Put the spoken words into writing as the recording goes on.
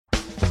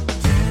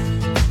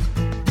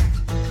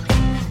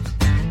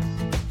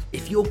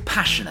you're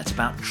passionate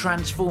about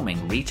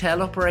transforming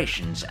retail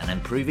operations and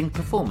improving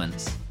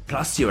performance,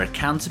 plus you're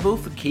accountable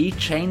for key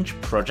change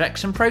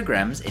projects and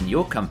programs in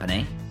your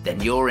company, then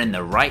you're in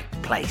the right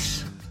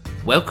place.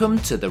 Welcome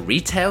to the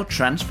Retail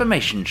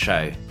Transformation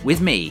Show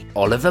with me,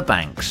 Oliver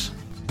Banks.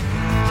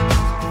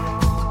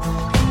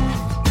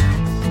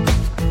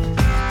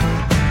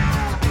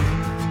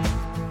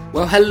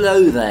 Well,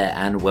 hello there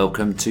and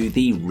welcome to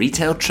the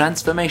Retail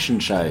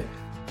Transformation Show.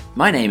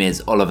 My name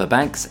is Oliver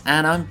Banks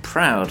and I'm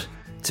proud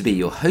to be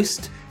your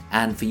host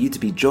and for you to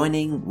be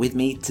joining with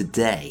me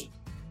today.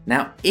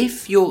 Now,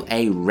 if you're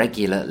a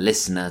regular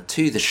listener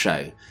to the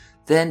show,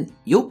 then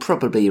you'll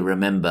probably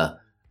remember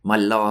my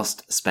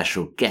last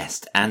special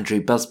guest,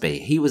 Andrew Busby.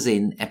 He was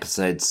in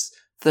episodes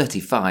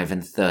 35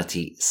 and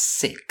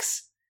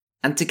 36.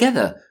 And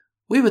together,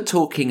 we were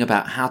talking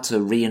about how to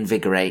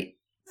reinvigorate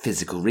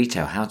physical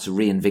retail, how to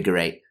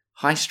reinvigorate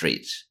high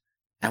streets.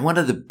 And one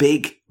of the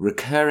big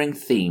recurring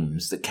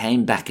themes that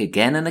came back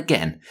again and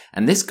again,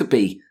 and this could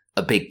be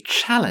a big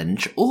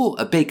challenge or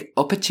a big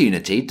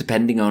opportunity,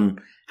 depending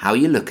on how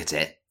you look at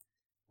it,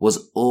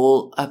 was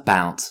all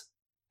about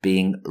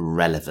being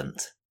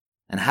relevant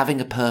and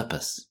having a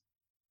purpose.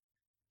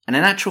 And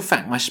in actual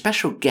fact, my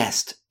special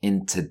guest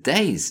in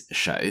today's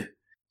show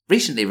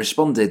recently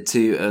responded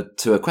to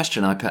a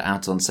question I put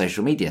out on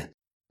social media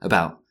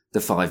about the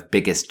 5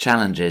 biggest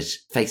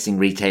challenges facing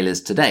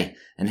retailers today.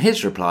 And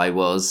his reply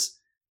was,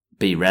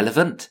 be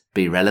relevant,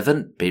 be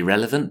relevant, be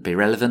relevant, be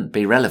relevant,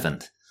 be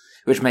relevant,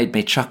 which made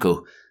me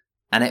chuckle.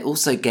 And it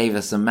also gave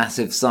us a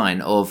massive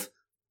sign of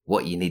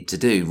what you need to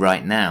do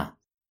right now.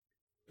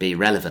 Be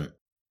relevant.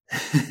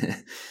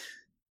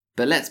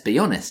 But let's be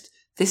honest,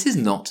 this is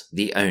not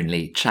the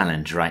only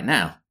challenge right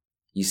now.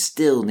 You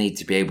still need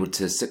to be able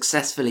to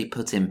successfully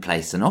put in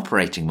place an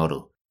operating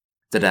model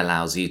that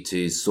allows you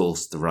to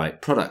source the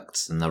right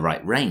products and the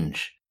right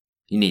range.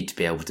 You need to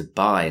be able to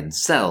buy and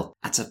sell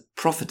at a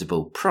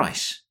profitable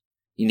price.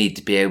 You need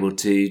to be able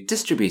to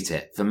distribute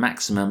it for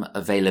maximum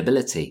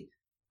availability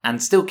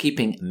and still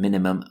keeping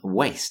minimum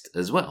waste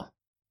as well.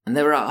 And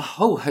there are a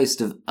whole host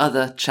of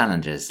other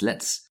challenges.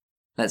 Let's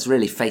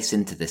really face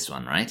into this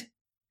one, right?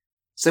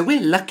 So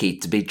we're lucky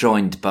to be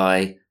joined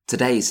by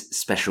today's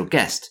special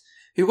guest,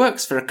 who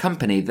works for a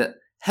company that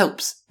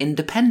helps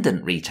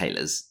independent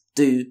retailers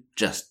do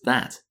just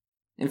that.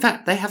 In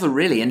fact, they have a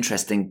really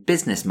interesting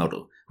business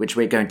model, which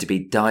we're going to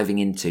be diving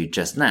into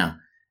just now,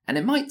 and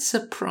it might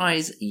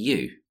surprise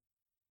you.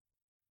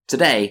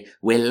 Today,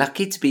 we're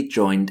lucky to be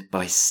joined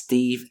by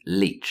Steve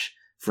Leach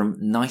from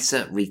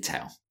Nicer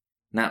Retail.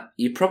 Now,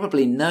 you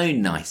probably know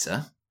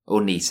Nicer,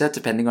 or Nisa,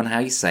 depending on how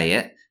you say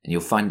it, and you'll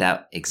find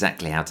out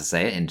exactly how to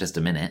say it in just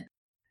a minute.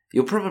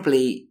 You'll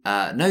probably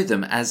know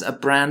them as a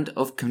brand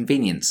of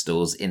convenience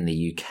stores in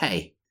the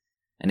UK.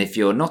 And if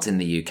you're not in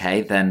the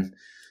UK, then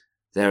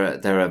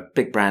they're a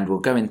big brand. We'll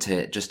go into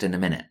it just in a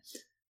minute.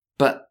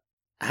 But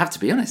I have to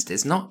be honest,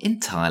 it's not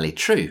entirely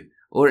true,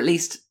 or at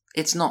least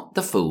it's not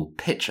the full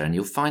picture, and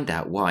you'll find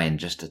out why in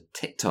just a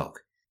TikTok.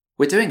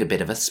 We're doing a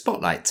bit of a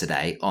spotlight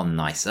today on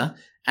Nicer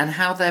and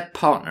how they're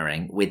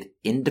partnering with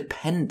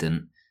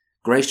independent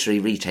grocery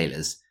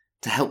retailers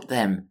to help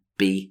them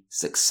be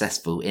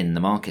successful in the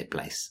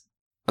marketplace.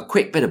 A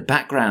quick bit of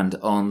background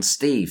on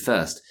Steve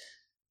first.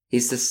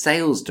 He's the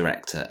sales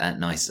director at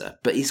Nicer,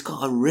 but he's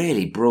got a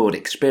really broad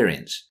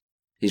experience.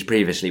 He's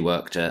previously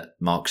worked at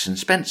Marks &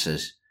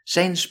 Spencer's,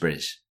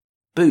 Sainsbury's,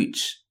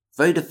 Boots,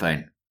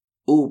 Vodafone,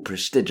 all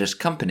prestigious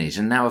companies,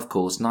 and now of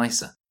course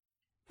Nicer.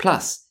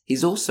 Plus,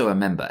 he's also a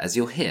member, as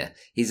you'll hear,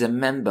 he's a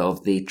member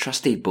of the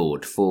trustee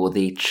board for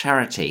the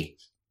charity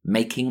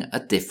Making a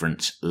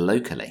Difference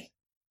Locally.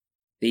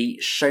 The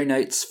show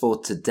notes for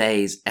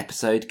today's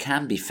episode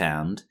can be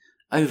found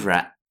over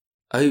at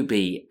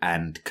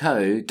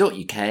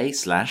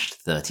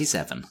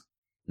obandco.uk/37.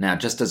 Now,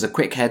 just as a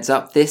quick heads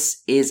up,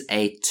 this is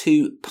a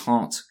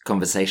 2-part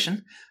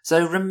conversation,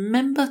 so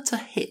remember to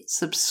hit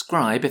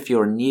subscribe if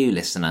you're a new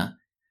listener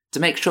to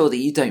make sure that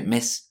you don't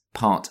miss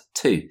part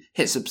 2.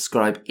 Hit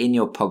subscribe in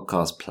your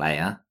podcast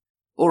player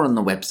or on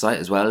the website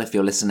as well if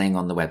you're listening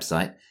on the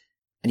website,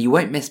 and you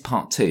won't miss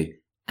part 2,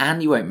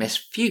 and you won't miss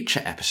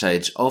future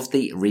episodes of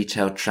the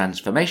Retail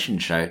Transformation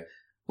Show,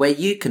 where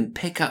you can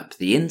pick up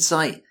the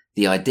insight,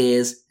 the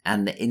ideas,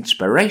 and the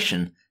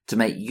inspiration to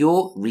make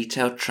your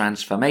retail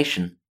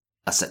transformation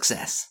a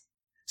success.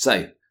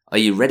 So, are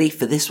you ready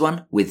for this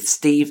one with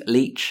Steve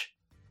Leach?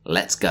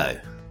 Let's go.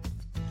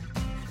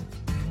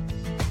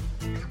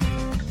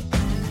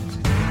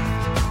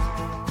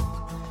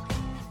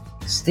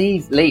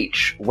 Steve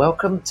Leach,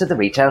 welcome to the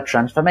Retail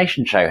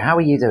Transformation Show. How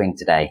are you doing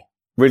today?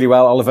 Really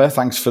well, Oliver.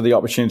 Thanks for the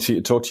opportunity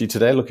to talk to you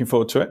today. Looking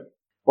forward to it.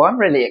 Well, I'm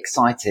really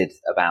excited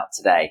about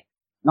today.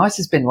 Nice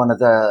has been one of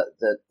the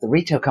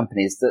retail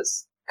companies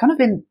that's kind of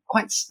been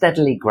quite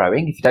steadily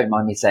growing, if you don't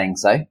mind me saying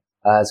so.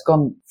 It's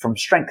gone from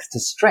strength to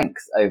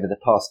strength over the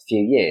past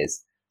few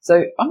years.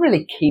 So I'm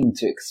really keen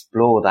to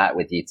explore that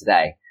with you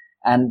today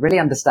and really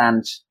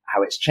understand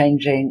how it's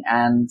changing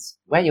and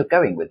where you're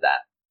going with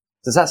that.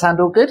 Does that sound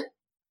all good?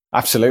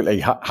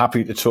 Absolutely.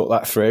 Happy to talk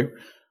that through.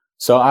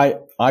 So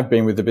I've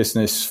been with the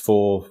business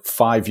for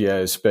 5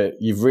 years, but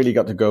you've really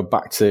got to go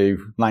back to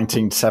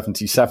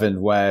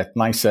 1977, where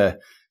NISA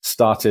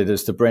started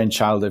as the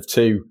brainchild of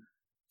two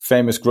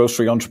famous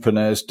grocery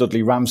entrepreneurs,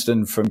 Dudley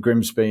Ramsden from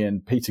Grimsby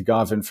and Peter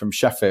Garvin from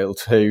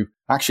Sheffield, who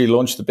actually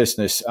launched the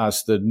business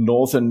as the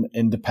Northern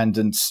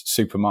Independent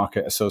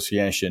Supermarket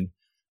Association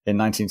in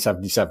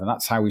 1977.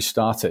 That's how we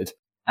started.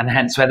 And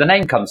hence where the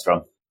name comes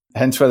from.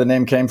 Hence where the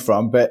name came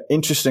from. But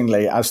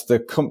interestingly, as the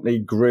company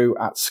grew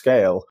at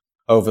scale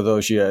over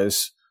those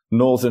years,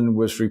 Northern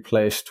was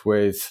replaced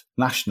with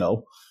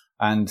National,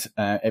 and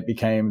it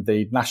became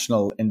the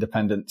National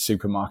Independent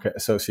Supermarket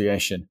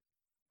Association.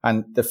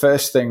 And the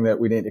first thing that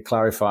we need to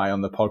clarify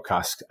on the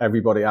podcast,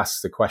 everybody asks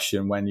the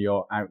question when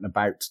you're out and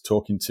about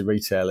talking to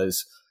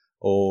retailers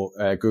or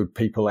good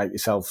people like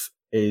yourself,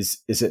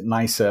 is it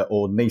NISA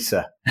or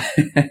NISA?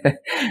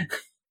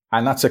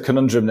 And that's a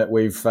conundrum that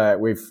we've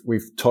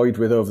toyed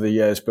with over the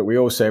years, but we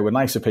always say we're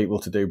nicer people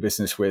to do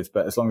business with,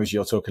 but as long as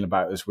you're talking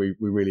about us, we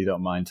really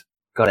don't mind.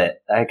 Got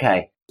it.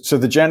 Okay. So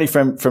the journey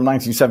from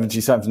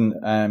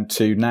 1977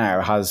 to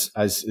now has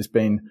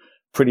been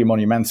pretty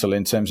monumental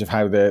in terms of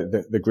how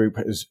the group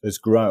has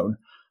grown.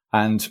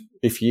 And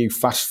if you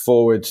fast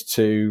forward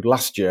to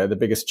last year, the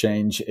biggest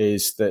change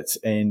is that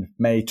in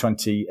May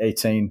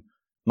 2018,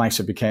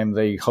 NISA became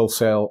the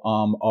wholesale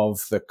arm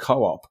of the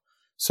Co-op.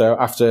 So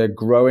after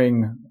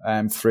growing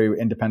through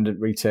independent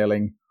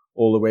retailing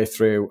all the way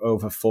through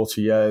over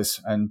 40 years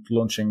and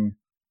launching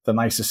the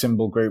NISA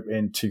symbol group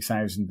in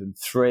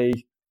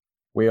 2003,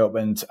 we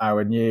opened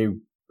our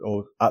new,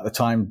 or at the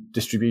time,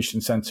 distribution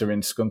centre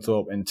in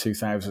Scunthorpe in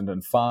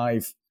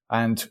 2005.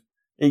 And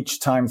each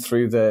time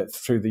through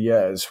the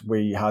years,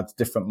 we had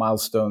different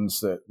milestones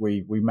that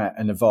we met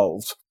and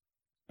evolved.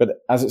 But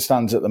as it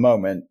stands at the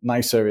moment,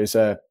 NISA is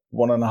a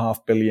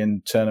 $1.5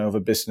 billion turnover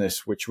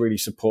business, which really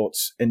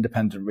supports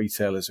independent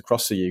retailers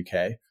across the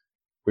UK.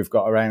 We've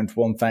got around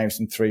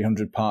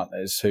 1,300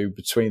 partners who,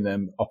 between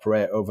them,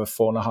 operate over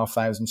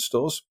 4,500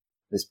 stores.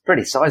 It's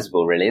pretty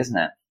sizable, really, isn't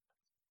it?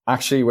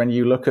 Actually, when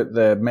you look at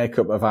the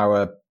makeup of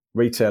our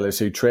retailers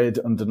who trade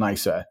under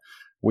NISA,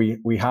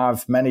 we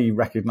have many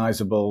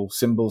recognizable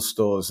symbol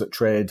stores that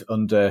trade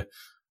under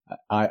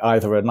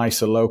either a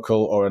NISA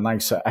local or a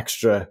NISA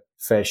extra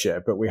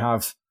fascia, but we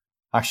have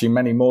actually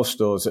many more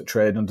stores that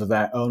trade under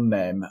their own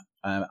name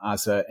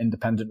as an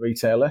independent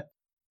retailer.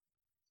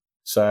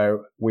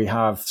 So we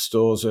have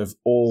stores of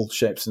all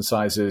shapes and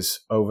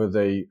sizes over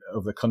the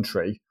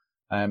country,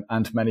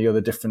 and many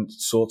other different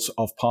sorts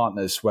of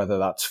partners, whether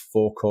that's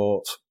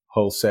forecourt,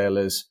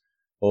 wholesalers,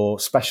 or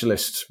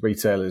specialist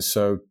retailers.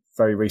 So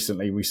very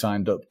recently we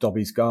signed up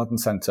Dobby's Garden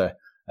Centre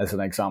as an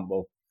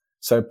example.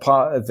 So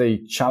part of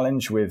the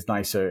challenge with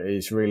NISA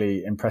is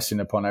really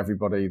impressing upon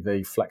everybody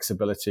the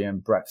flexibility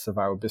and breadth of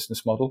our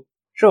business model.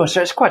 Sure.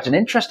 So it's quite an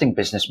interesting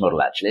business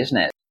model, actually, isn't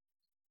it?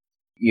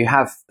 You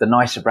have the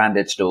NISA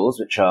branded stores,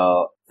 which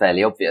are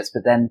fairly obvious,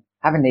 but then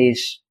having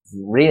these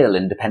real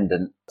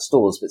independent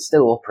stores, but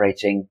still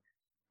operating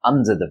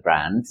under the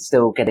brand,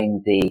 still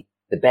getting the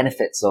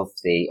benefits of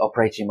the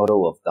operating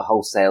model of the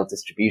wholesale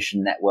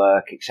distribution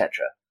network,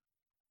 etc.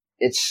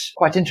 It's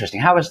quite interesting.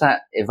 How has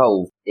that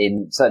evolved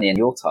certainly in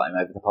your time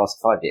over the past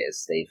 5 years,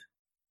 Steve?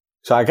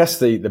 So I guess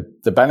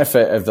the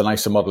benefit of the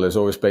NISA model has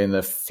always been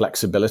the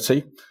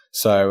flexibility.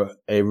 So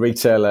a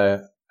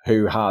retailer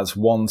who has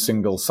one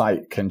single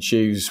site can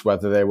choose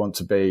whether they want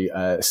to be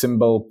a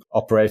symbol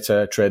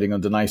operator trading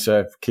under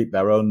NISA, keep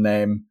their own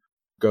name,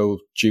 go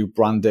dual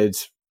branded.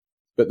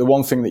 But the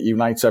one thing that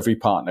unites every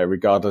partner,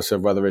 regardless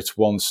of whether it's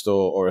one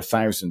store or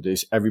 1,000,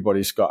 is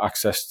everybody's got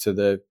access to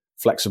the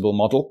flexible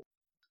model.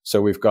 So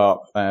we've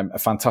got a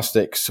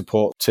fantastic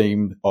support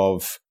team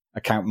of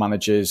account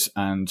managers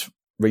and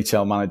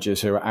retail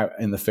managers who are out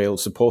in the field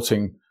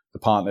supporting the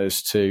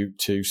partners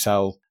to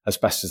sell as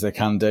best as they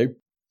can do.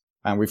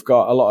 And we've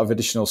got a lot of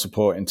additional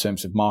support in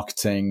terms of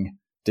marketing,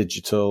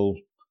 digital,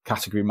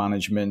 category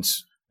management,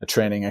 a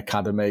training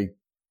academy.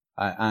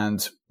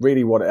 And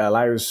really what it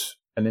allows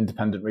an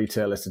independent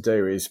retailer to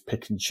do is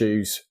pick and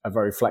choose a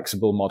very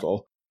flexible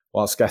model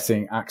whilst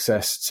getting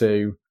access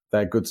to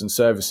their goods and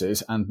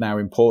services. And now,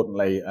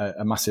 importantly,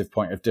 a massive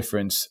point of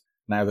difference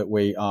now that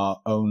we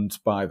are owned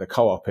by the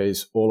Co-op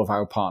is all of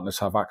our partners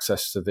have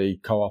access to the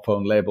Co-op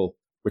own label,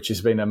 which has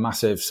been a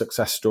massive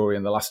success story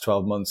in the last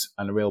 12 months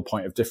and a real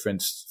point of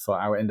difference for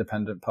our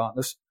independent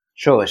partners.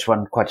 Sure, it's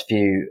won quite a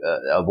few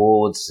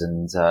awards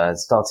and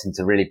starting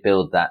to really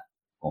build that,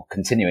 or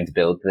continuing to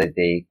build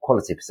the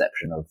quality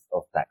perception of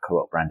that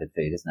Co-op branded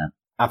food, isn't it?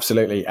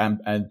 Absolutely, and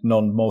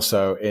none more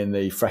so in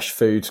the fresh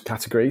food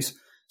categories.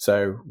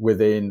 So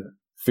within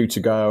food to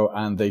go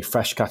and the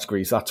fresh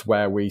categories, that's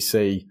where we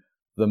see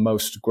the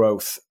most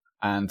growth,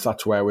 and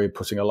that's where we're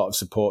putting a lot of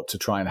support to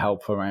try and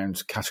help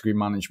around category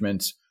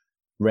management,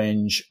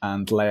 range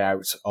and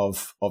layout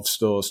of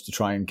stores to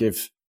try and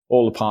give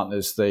all the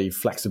partners the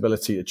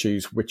flexibility to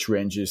choose which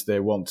ranges they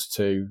want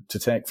to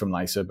take from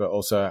NISA, but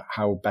also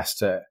how best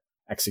to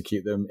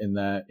execute them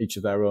in each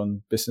of their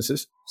own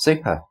businesses.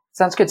 Super.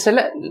 Sounds good. So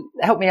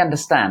help me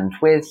understand,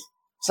 with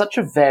such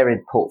a varied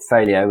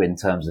portfolio in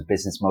terms of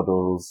business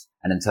models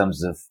and in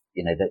terms of,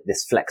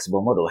 this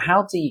flexible model.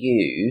 How do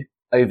you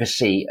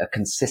oversee a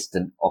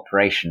consistent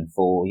operation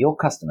for your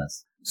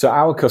customers? So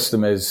our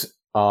customers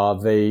are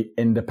the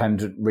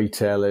independent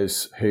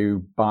retailers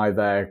who buy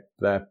their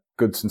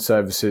goods and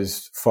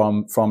services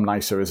from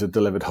NISA as a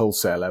delivered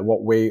wholesaler.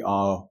 What we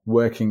are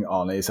working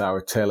on is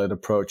our tailored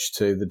approach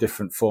to the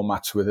different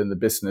formats within the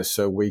business.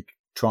 So we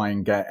try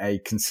and get a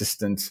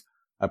consistent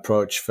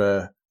approach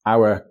for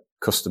our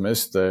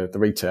customers, the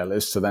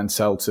retailers, to then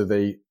sell to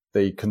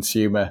the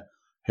consumer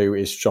who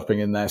is shopping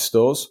in their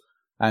stores.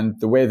 And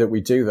the way that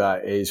we do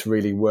that is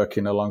really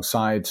working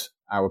alongside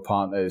our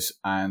partners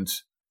and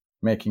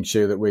making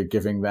sure that we're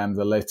giving them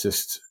the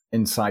latest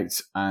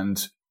insights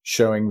and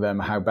showing them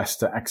how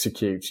best to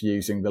execute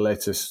using the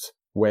latest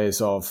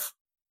ways of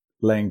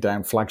laying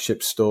down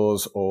flagship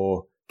stores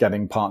or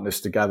getting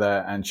partners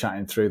together and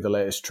chatting through the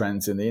latest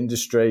trends in the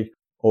industry,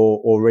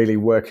 or really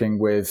working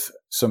with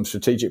some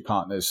strategic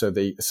partners. So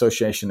the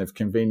Association of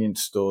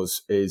Convenience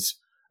Stores is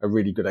a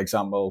really good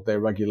example. They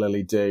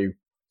regularly do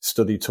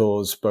study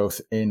tours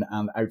both in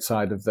and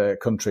outside of the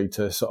country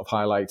to sort of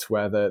highlight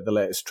where the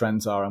latest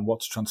trends are and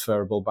what's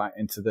transferable back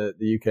into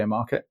the UK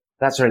market.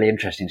 That's really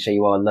interesting. So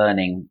you are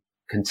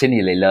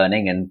continually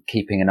learning and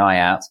keeping an eye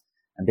out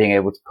and being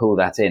able to pull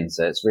that in.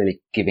 So it's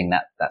really giving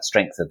that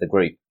strength of the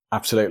group.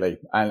 Absolutely.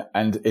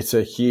 And it's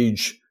a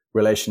huge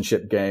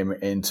relationship game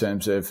in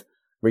terms of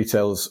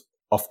retail's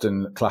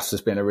often classed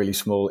as being a really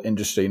small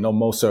industry, not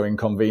more so in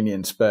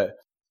convenience, but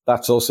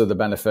that's also the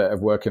benefit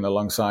of working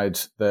alongside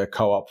the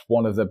co-op.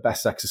 One of the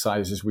best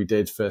exercises we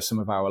did for some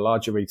of our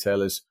larger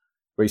retailers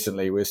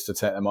recently was to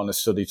take them on a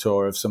study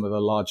tour of some of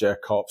the larger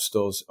co-op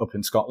stores up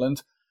in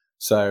Scotland.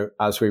 So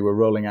as we were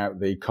rolling out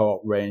the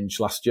co-op range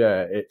last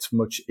year, it's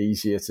much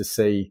easier to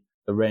see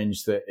the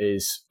range that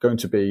is going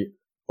to be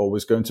or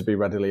was going to be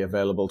readily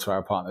available to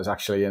our partners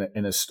actually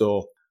in a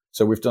store.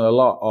 So we've done a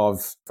lot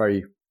of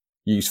very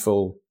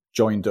useful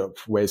joined up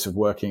ways of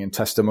working and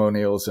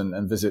testimonials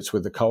and visits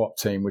with the co-op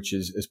team, which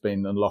has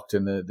been unlocked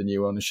in the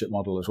new ownership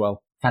model as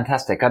well.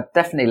 Fantastic. I'd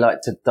definitely like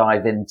to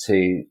dive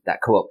into that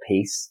co-op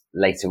piece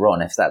later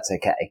on, if that's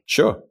okay.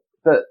 Sure.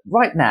 But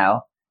right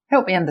now,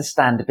 help me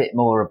understand a bit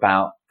more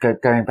about,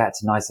 going back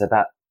to NISA,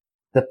 about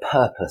the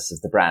purpose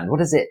of the brand.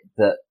 What is it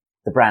that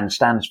the brand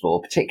stands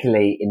for,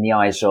 particularly in the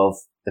eyes of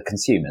the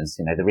consumers,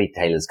 the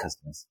retailers'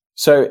 customers?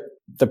 So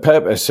the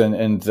purpose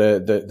and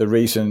the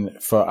reason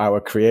for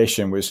our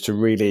creation was to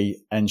really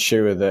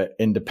ensure that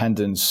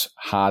independents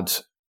had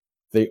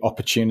the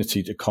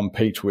opportunity to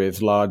compete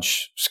with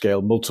large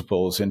scale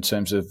multiples in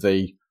terms of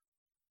the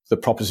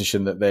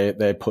proposition that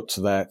they put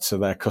to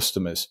their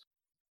customers.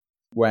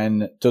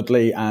 When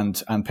Dudley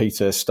and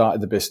Peter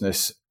started the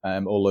business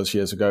all those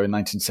years ago in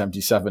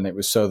 1977, it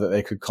was so that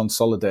they could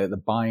consolidate the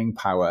buying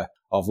power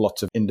of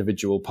lots of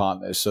individual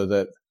partners so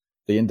that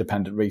the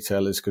independent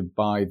retailers could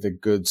buy the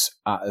goods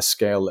at a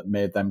scale that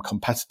made them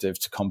competitive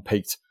to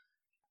compete.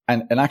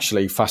 And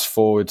actually, fast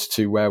forward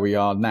to where we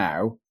are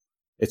now,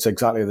 it's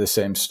exactly the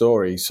same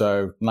story.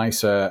 So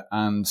NISA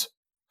and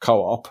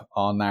Co-op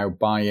are now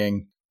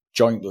buying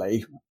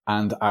jointly,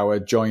 and our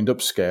joined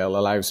up scale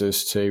allows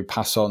us to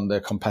pass on the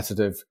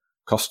competitive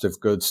cost of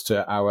goods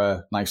to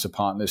our NISA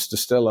partners to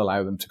still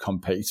allow them to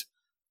compete.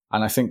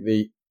 And I think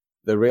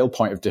the real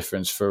point of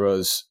difference for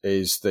us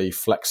is the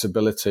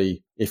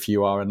flexibility if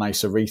you are a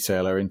NISA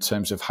retailer in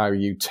terms of how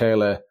you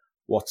tailor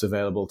what's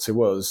available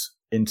to us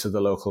into the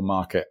local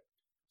market.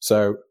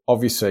 So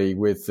obviously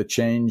with the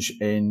change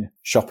in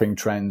shopping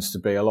trends to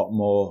be a lot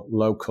more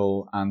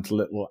local and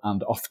little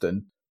and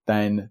often,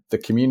 then the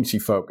community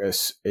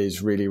focus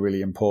is really,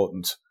 really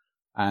important.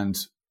 And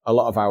a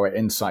lot of our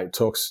insight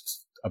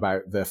talks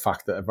about the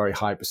fact that a very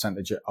high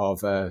percentage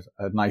of a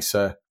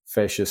NISA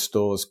fascia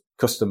stores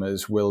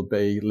customers will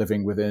be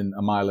living within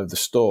a mile of the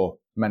store.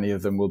 Many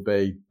of them will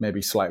be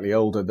maybe slightly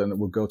older than it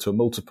will go to a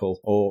multiple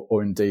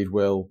or indeed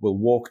will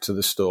walk to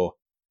the store.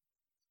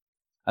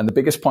 And the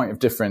biggest point of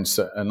difference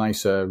that a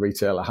NISA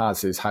retailer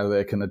has is how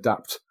they can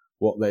adapt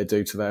what they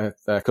do to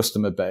their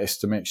customer base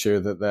to make sure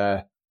that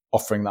they're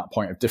offering that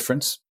point of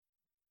difference.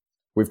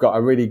 We've got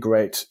a really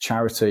great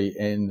charity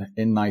in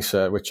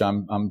NISA, which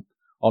I'm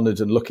honoured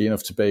and lucky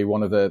enough to be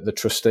one of the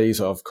trustees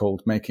of,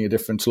 called Making a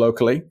Difference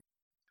Locally.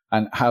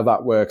 And how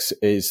that works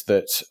is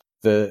that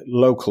the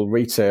local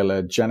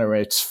retailer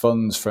generates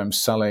funds from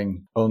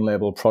selling own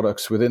label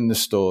products within the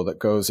store that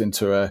goes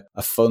into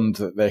a fund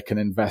that they can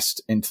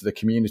invest into the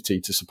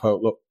community to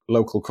support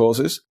local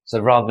causes.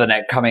 So rather than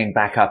it coming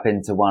back up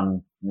into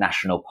one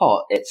national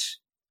pot,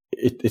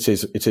 it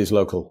is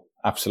local.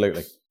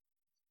 Absolutely.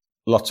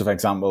 Lots of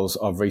examples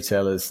of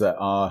retailers that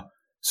are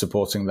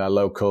supporting their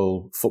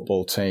local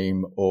football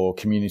team or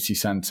community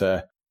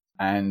centre.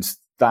 And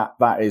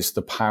that is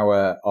the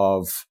power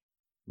of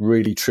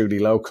really truly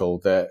local,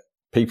 that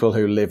people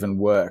who live and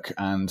work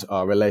and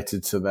are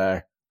related to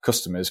their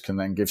customers can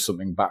then give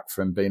something back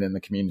from being in the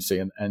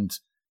community. And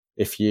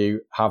if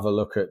you have a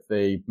look at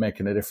the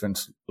Making a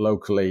Difference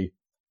Locally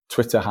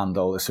Twitter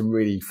handle, there's some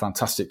really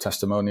fantastic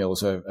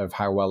testimonials of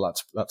how well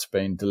that's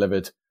been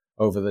delivered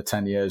over the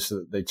 10 years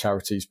that the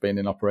charity's been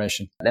in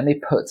operation. Let me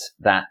put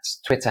that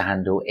Twitter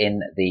handle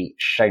in the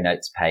show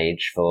notes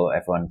page for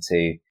everyone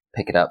to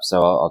pick it up.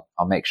 So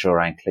I'll make sure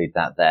I include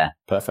that there.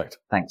 Perfect.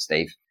 Thanks,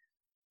 Steve.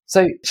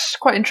 So it's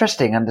quite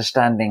interesting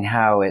understanding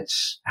how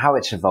it's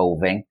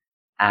evolving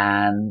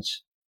and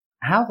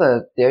how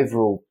the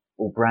overall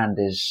brand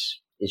is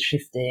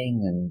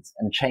shifting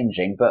and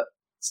changing, but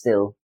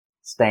still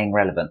staying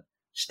relevant,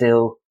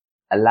 still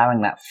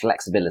allowing that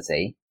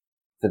flexibility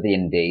for the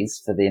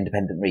indies, for the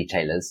independent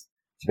retailers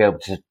to be able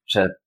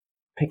to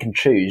pick and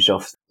choose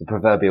off the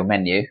proverbial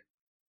menu.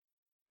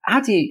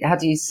 How do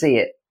you see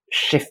it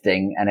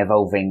shifting and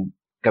evolving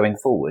going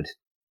forward?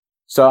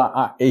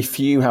 So if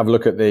you have a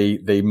look at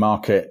the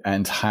market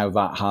and how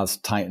that has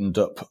tightened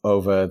up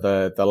over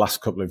the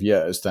last couple of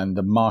years, then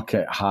the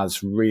market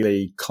has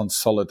really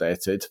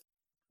consolidated,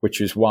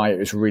 which is why it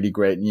was really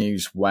great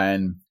news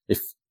when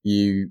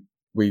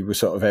we were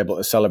sort of able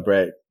to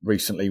celebrate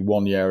recently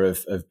 1 year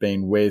of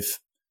being with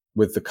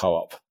the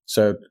Co-op.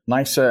 So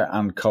NISA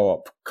and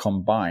Co-op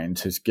combined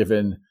has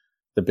given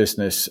the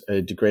business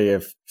a degree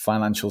of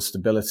financial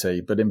stability,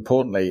 but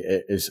importantly,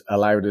 it has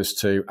allowed us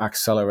to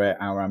accelerate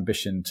our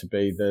ambition to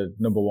be the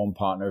number one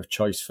partner of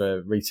choice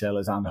for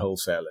retailers and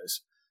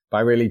wholesalers by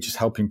really just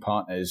helping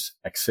partners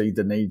exceed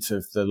the needs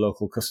of the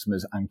local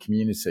customers and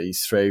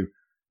communities through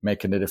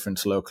making a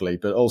difference locally,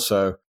 but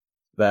also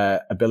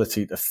their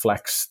ability to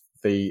flex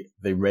the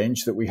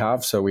range that we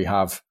have. So we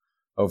have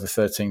over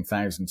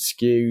 13,000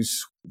 SKUs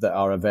that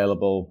are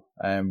available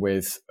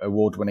with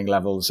award-winning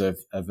levels of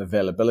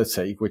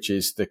availability, which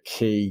is the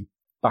key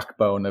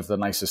backbone of the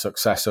NISA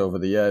success over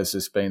the years,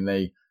 has been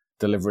the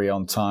delivery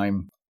on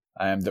time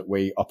that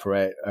we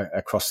operate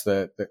across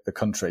the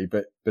country.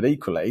 But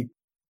equally,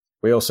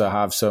 we also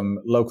have some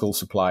local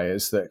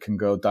suppliers that can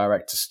go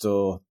direct to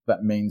store.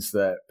 That means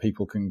that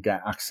people can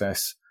get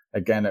access,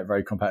 again, at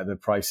very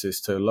competitive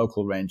prices to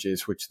local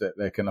ranges, which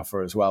they can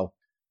offer as well.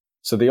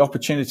 So the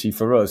opportunity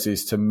for us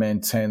is to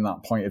maintain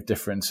that point of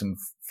difference and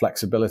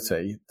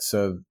flexibility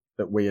so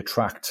that we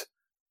attract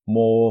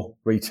more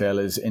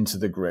retailers into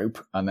the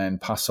group and then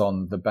pass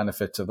on the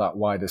benefit of that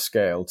wider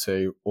scale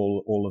to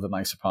all of the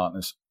NISA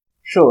partners.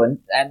 Sure.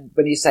 And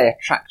when you say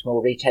attract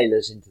more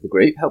retailers into the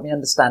group, help me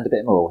understand a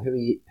bit more. Who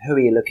are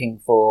you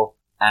looking for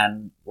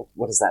and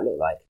what does that look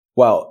like?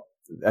 Well,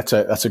 that's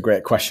a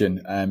great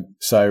question.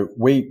 So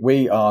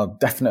we are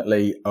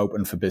definitely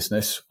open for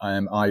business.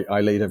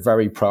 I lead a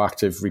very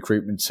proactive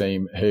recruitment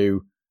team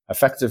who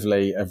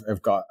effectively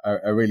have got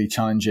a really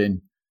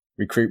challenging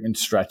recruitment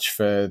stretch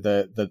for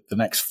the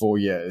next 4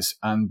 years.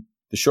 And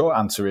the short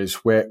answer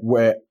is we're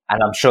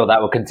and I'm sure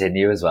that will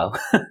continue as well.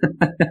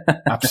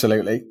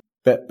 Absolutely.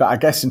 But I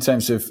guess in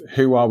terms of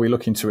who are we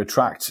looking to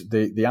attract,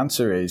 the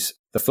answer is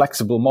the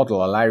flexible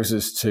model allows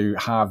us to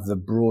have the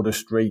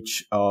broadest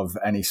reach of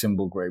any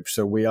symbol group.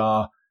 So we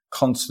are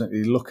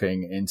constantly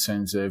looking in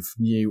terms of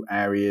new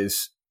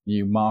areas,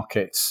 new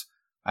markets,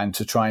 and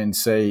to try and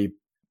see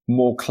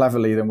more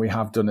cleverly than we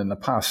have done in the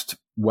past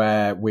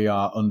where we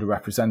are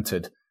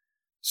underrepresented.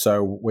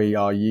 So we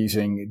are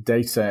using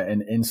data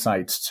and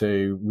insights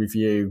to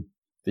review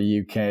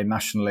the UK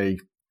nationally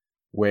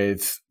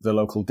with the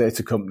local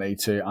data company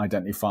to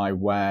identify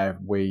where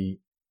we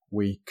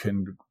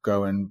can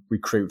go and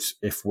recruit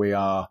if we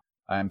are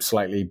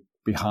slightly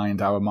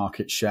behind our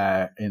market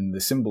share in the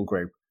symbol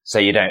group. So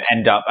you don't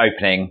end up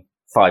opening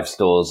 5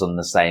 stores in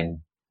the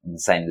same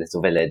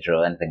little village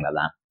or anything like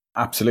that.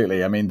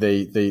 Absolutely. I mean,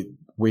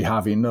 we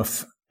have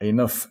enough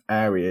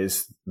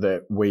areas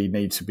that we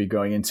need to be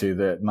going into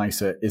that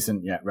NISA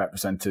isn't yet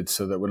represented,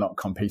 so that we're not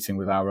competing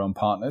with our own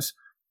partners.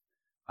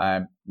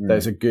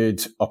 There's a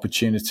good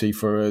opportunity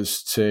for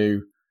us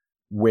to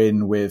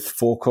win with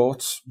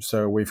forecourts.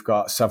 So we've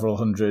got several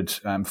hundred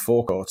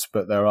forecourts,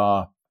 but there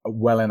are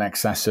well in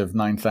excess of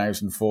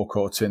 9,000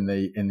 forecourts in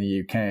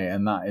the UK,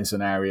 and that is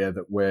an area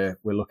that we're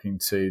looking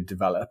to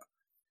develop.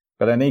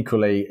 But then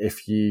equally,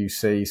 if you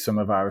see some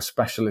of our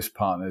specialist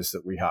partners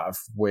that we have,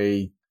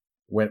 we're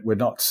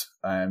not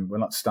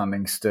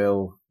standing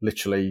still,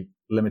 literally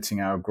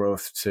limiting our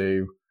growth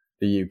to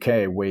the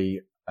UK.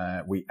 We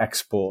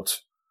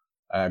export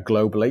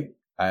globally.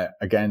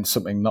 Again,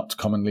 something not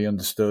commonly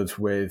understood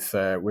with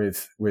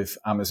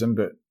Amazon,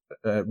 but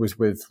was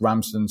with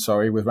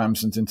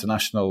Ramsdens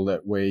International,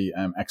 that we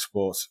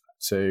export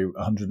to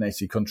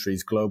 180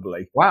 countries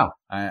globally. Wow!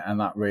 And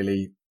that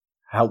really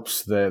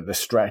helps the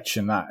stretch,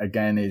 and that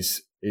again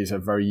is a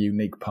very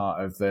unique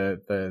part of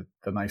the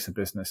NISA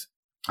business.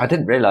 I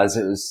didn't realise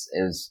it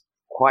was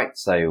quite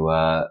so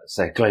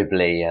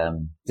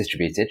globally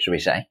distributed, shall we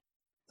say?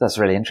 That's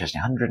really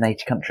interesting.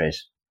 180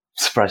 countries.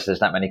 I'm surprised there's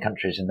that many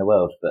countries in the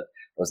world, but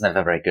I was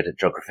never very good at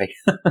geography.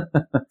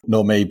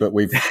 Nor me, but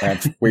we've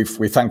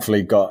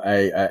thankfully got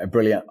a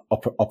brilliant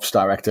ops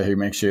director who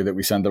makes sure that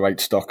we send the right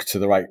stock to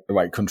the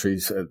right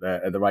countries at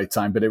the right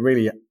time. But it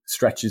really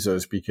stretches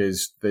us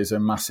because there's a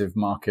massive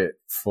market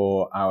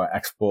for our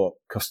export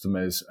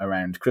customers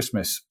around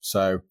Christmas.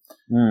 So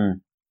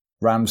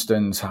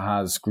Ramsdens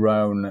has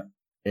grown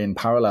in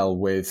parallel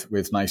with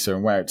NISA,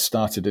 and where it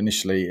started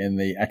initially in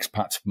the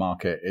expat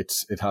market,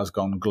 it has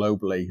gone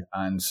globally,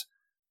 and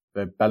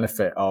the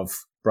benefit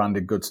of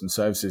branded goods and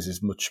services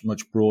is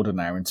much broader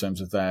now in terms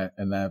of their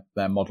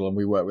model, and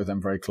we work with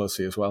them very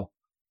closely as well.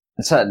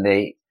 And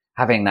certainly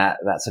having that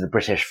sort of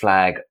British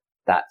flag,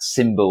 that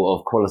symbol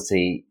of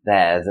quality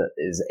there, that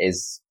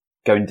is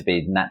going to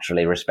be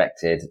naturally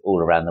respected all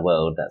around the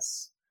world.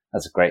 That's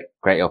a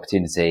great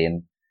opportunity,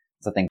 and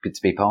something good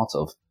to be part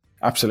of.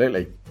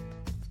 Absolutely.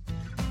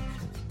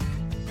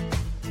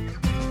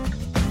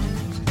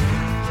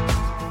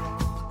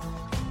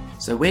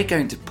 So we're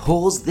going to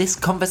pause this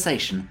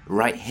conversation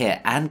right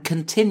here and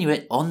continue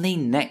it on the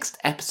next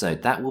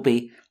episode. That will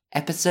be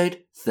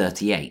episode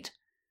 38.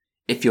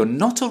 If you're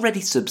not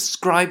already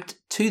subscribed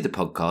to the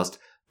podcast,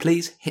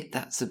 please hit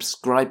that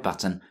subscribe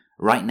button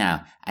right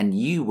now and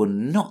you will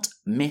not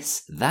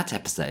miss that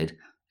episode.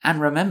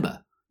 And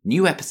remember,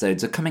 new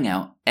episodes are coming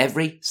out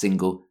every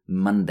single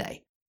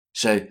Monday.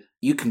 So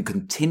you can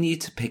continue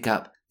to pick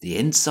up the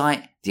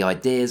insight, the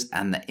ideas,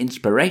 and the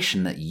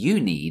inspiration that you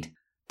need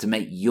to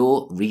make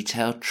your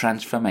retail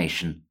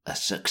transformation a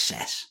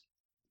success.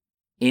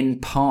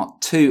 In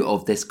part 2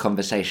 of this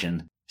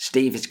conversation,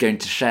 Steve is going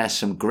to share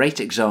some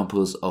great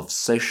examples of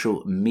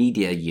social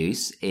media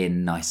use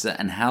in NISA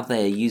and how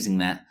they are using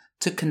that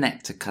to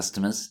connect to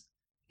customers.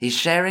 He's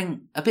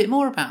sharing a bit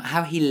more about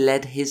how he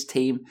led his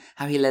team,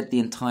 how he led the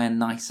entire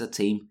NISA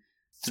team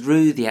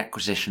through the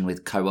acquisition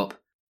with Co-op.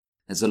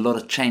 There's a lot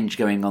of change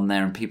going on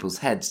there in people's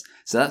heads,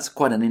 so that's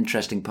quite an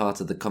interesting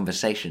part of the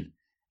conversation.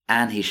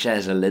 And he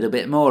shares a little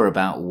bit more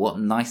about what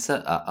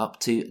NISA are up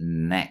to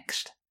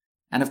next.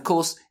 And of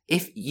course,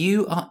 if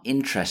you are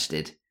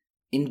interested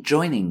in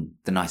joining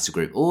the NISA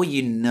group, or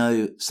you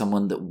know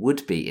someone that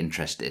would be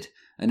interested,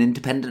 an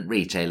independent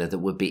retailer that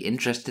would be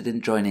interested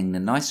in joining the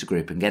NISA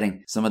group and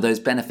getting some of those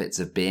benefits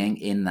of being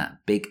in that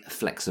big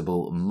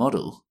flexible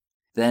model,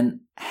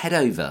 then head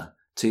over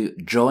to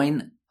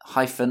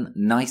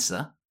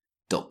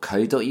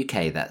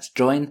join-nisa.co.uk. That's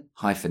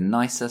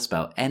join-nisa,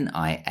 spelled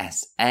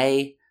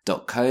NISA.co.uk.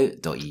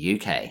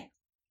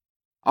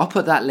 I'll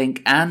put that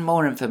link and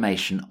more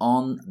information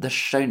on the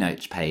show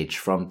notes page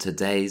from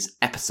today's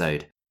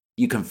episode.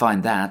 You can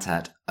find that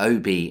at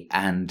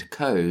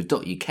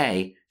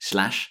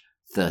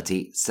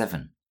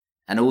obandco.uk/37.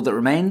 And all that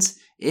remains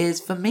is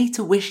for me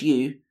to wish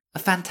you a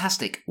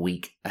fantastic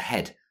week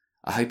ahead.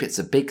 I hope it's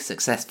a big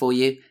success for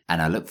you,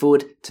 and I look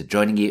forward to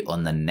joining you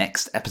on the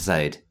next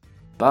episode.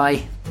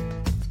 Bye.